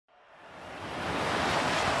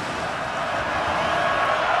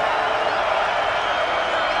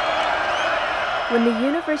When the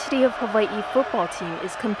University of Hawaii football team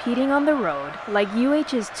is competing on the road, like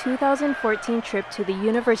UH's 2014 trip to the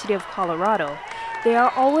University of Colorado, they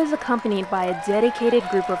are always accompanied by a dedicated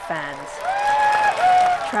group of fans.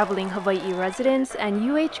 Traveling Hawaii residents and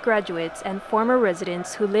UH graduates and former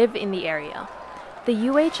residents who live in the area. The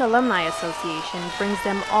UH Alumni Association brings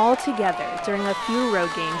them all together during a few road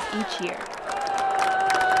games each year.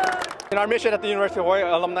 And our mission at the University of Hawaii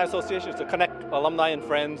Alumni Association is to connect alumni and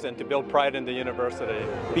friends and to build pride in the university.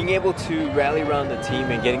 Being able to rally around the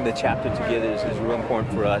team and getting the chapter together is real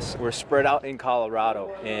important for us. We're spread out in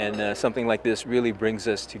Colorado, and something like this really brings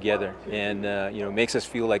us together and makes us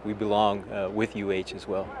feel like we belong with UH as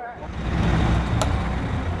well.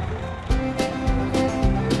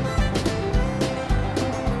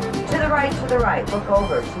 To the right, look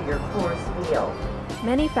over to your Coors Field.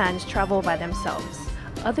 Many fans travel by themselves.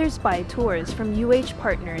 Others buy tours from UH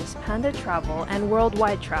partners Panda Travel and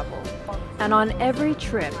Worldwide Travel. And on every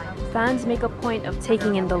trip, fans make a point of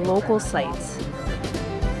taking in the local sights.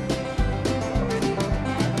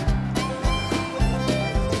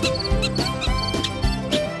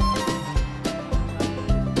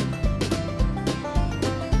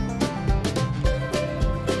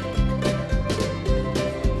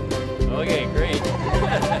 Okay, great.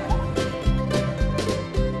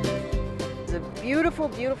 Beautiful,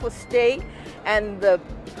 beautiful state, and the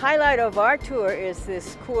highlight of our tour is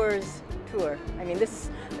this Coors tour. I mean, this is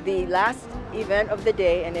the last event of the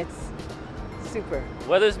day, and it's super.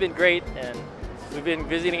 Weather's been great, and we've been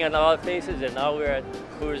visiting in a lot of places, and now we're at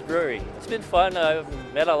Coors Brewery. It's been fun. I've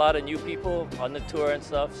met a lot of new people on the tour and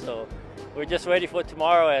stuff, so we're just ready for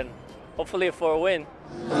tomorrow and hopefully for a win.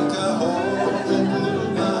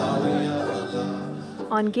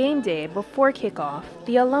 On game day, before kickoff,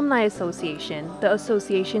 the Alumni Association, the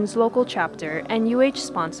association's local chapter, and UH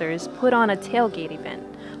sponsors put on a tailgate event,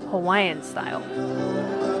 Hawaiian style.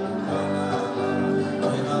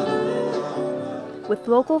 With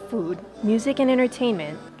local food, music and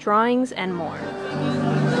entertainment, drawings, and more.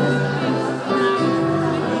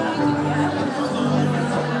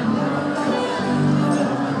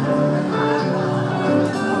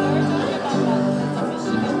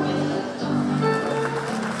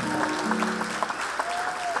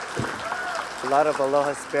 A lot of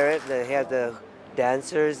aloha spirit. They had the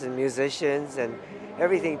dancers and musicians, and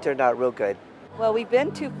everything turned out real good. Well, we've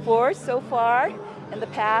been to 4 so far in the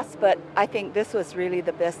past, but I think this was really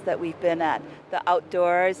the best that we've been at. The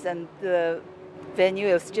outdoors and the venue,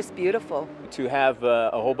 it was just beautiful. To have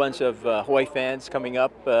a whole bunch of Hawaii fans coming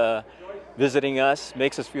up, visiting us,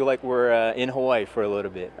 makes us feel like we're in Hawaii for a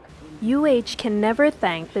little bit. UH can never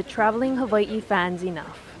thank the traveling Hawaii fans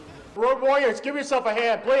enough. Road Warriors, give yourself a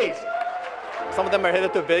hand, please. Some of them are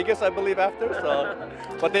headed to Vegas, I believe, after,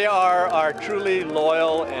 but they are truly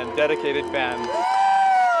loyal and dedicated fans.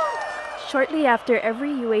 Shortly after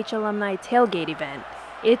every UH alumni tailgate event,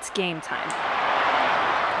 it's game time.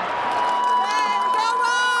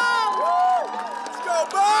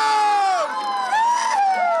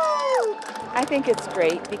 I think it's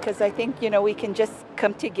great because I think, we can just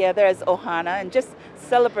come together as ohana and just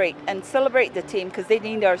celebrate the team because they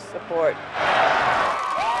need our support.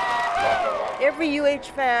 Every UH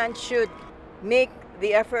fan should make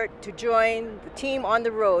the effort to join the team on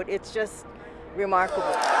the road. It's just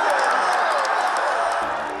remarkable.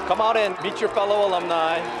 Come out and meet your fellow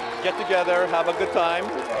alumni, get together, have a good time.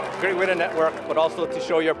 Great way to network, but also to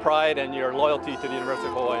show your pride and your loyalty to the University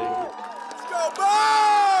of Hawaii. Let's go, Bob!